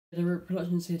The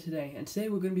Productions here today, and today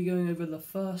we're going to be going over the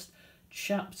first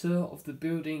chapter of the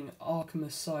Building Arkham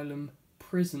Asylum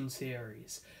prison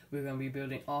series. We're going to be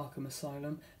building Arkham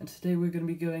Asylum, and today we're going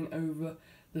to be going over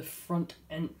the front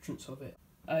entrance of it.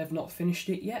 I have not finished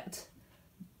it yet,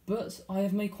 but I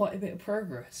have made quite a bit of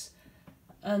progress.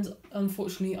 And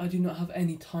unfortunately I do not have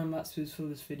any time lapses for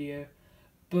this video,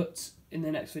 but in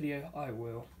the next video I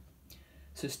will.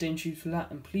 So stay tuned for that,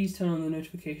 and please turn on the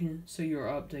notification so you're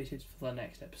updated for the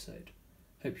next episode.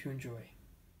 Hope you enjoy.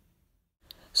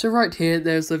 So right here,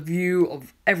 there's a view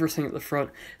of everything at the front.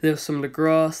 There's some of the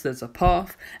grass, there's a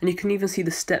path, and you can even see the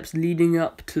steps leading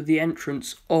up to the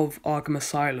entrance of Arkham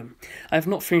Asylum. I have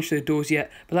not finished the doors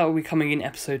yet, but that will be coming in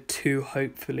episode 2,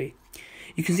 hopefully.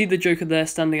 You can see the Joker there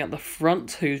standing at the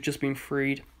front, who's just been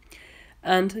freed.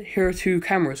 And here are 2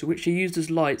 cameras, which are used as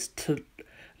lights to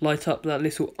light up that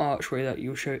little archway that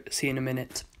you'll see in a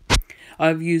minute.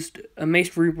 I've used a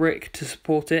masonry brick to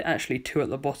support it, actually 2 at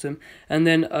the bottom, and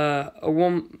then a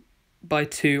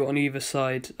 1x2 on either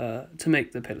side to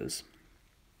make the pillars.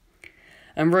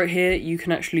 And right here you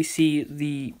can actually see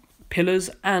the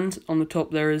pillars, and on the top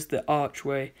there is the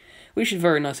archway, which is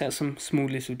very nice. It has some small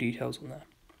little details on there.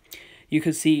 You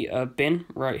can see a bin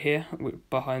right here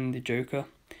behind the Joker,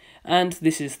 and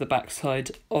this is the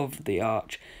backside of the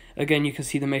arch. Again, you can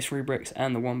see the masonry bricks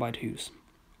and the 1x2s.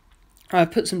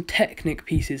 I've put some Technic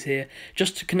pieces here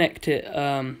just to connect it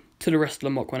to the rest of the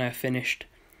mock when I've finished.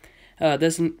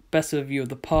 There's a better view of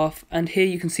the path, and here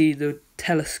you can see the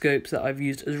telescopes that I've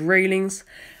used as railings,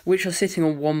 which are sitting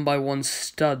on 1x1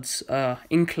 studs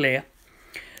in clear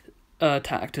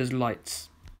to act as lights.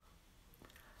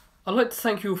 I'd like to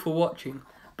thank you all for watching,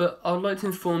 but I would like to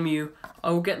inform you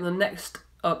I will get the next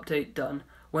update done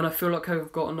when I feel like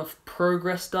I've got enough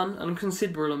progress done, and a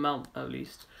considerable amount at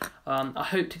least. I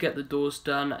hope to get the doors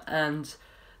done and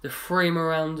the frame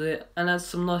around it, and add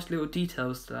some nice little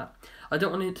details to that. I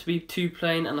don't want it to be too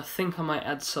plain, and I think I might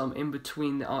add some in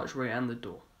between the archway and the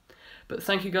door. But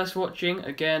thank you guys for watching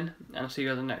again, and I'll see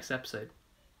you in the next episode.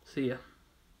 See ya.